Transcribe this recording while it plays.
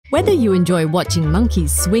Whether you enjoy watching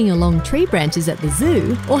monkeys swing along tree branches at the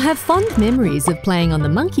zoo or have fond memories of playing on the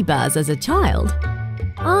monkey bars as a child,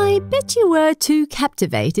 I bet you were too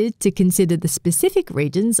captivated to consider the specific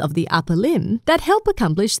regions of the upper limb that help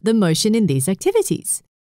accomplish the motion in these activities.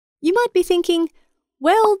 You might be thinking,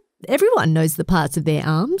 well, everyone knows the parts of their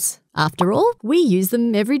arms. After all, we use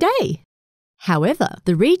them every day. However,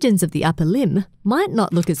 the regions of the upper limb might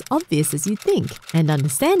not look as obvious as you'd think, and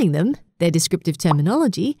understanding them, their descriptive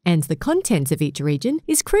terminology, and the contents of each region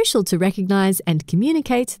is crucial to recognize and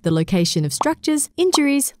communicate the location of structures,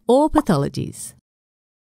 injuries, or pathologies.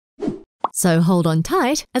 So hold on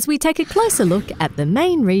tight as we take a closer look at the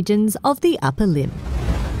main regions of the upper limb.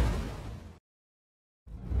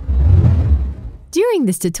 During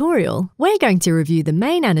this tutorial, we're going to review the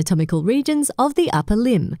main anatomical regions of the upper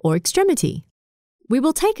limb, or extremity. We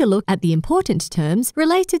will take a look at the important terms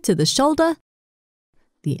related to the shoulder,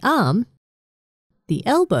 the arm, the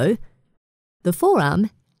elbow, the forearm,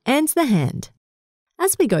 and the hand.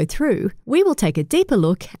 As we go through, we will take a deeper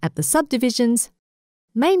look at the subdivisions,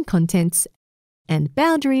 main contents, and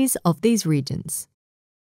boundaries of these regions.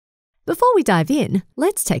 Before we dive in,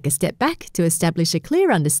 let's take a step back to establish a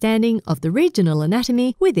clear understanding of the regional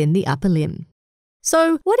anatomy within the upper limb.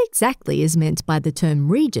 So, what exactly is meant by the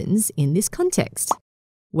term regions in this context?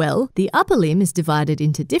 Well, the upper limb is divided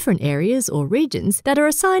into different areas or regions that are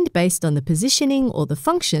assigned based on the positioning or the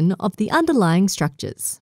function of the underlying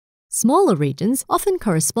structures. Smaller regions often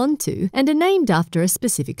correspond to and are named after a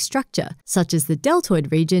specific structure, such as the deltoid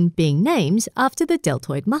region being named after the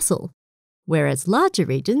deltoid muscle, whereas larger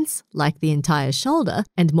regions, like the entire shoulder,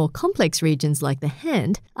 and more complex regions like the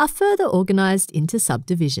hand, are further organized into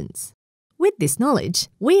subdivisions. With this knowledge,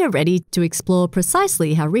 we are ready to explore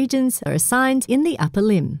precisely how regions are assigned in the upper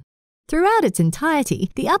limb. Throughout its entirety,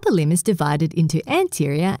 the upper limb is divided into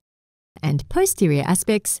anterior and posterior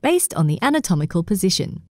aspects based on the anatomical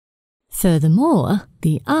position. Furthermore,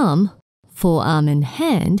 the arm, forearm, and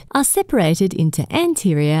hand are separated into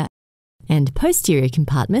anterior and posterior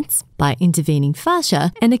compartments by intervening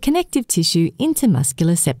fascia and a connective tissue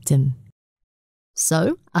intermuscular septum.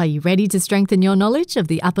 So, are you ready to strengthen your knowledge of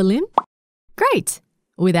the upper limb? Great!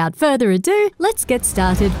 Without further ado, let's get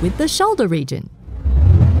started with the shoulder region.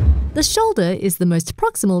 The shoulder is the most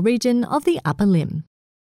proximal region of the upper limb.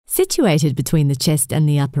 Situated between the chest and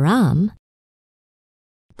the upper arm,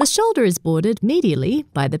 the shoulder is bordered medially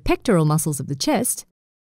by the pectoral muscles of the chest,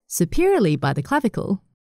 superiorly by the clavicle,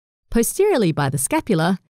 posteriorly by the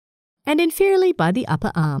scapula, and inferiorly by the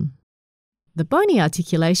upper arm. The bony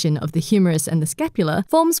articulation of the humerus and the scapula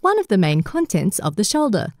forms one of the main contents of the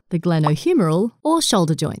shoulder, the glenohumeral or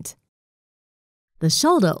shoulder joint. The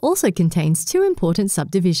shoulder also contains two important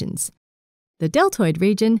subdivisions, the deltoid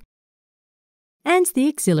region and the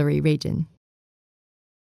axillary region.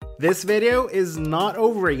 This video is not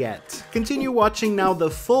over yet. Continue watching now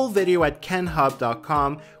the full video at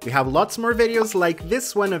kenhub.com. We have lots more videos like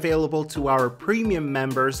this one available to our premium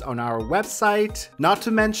members on our website, not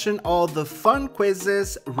to mention all the fun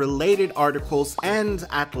quizzes, related articles, and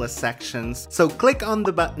atlas sections. So click on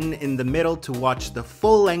the button in the middle to watch the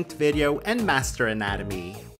full-length video and master anatomy.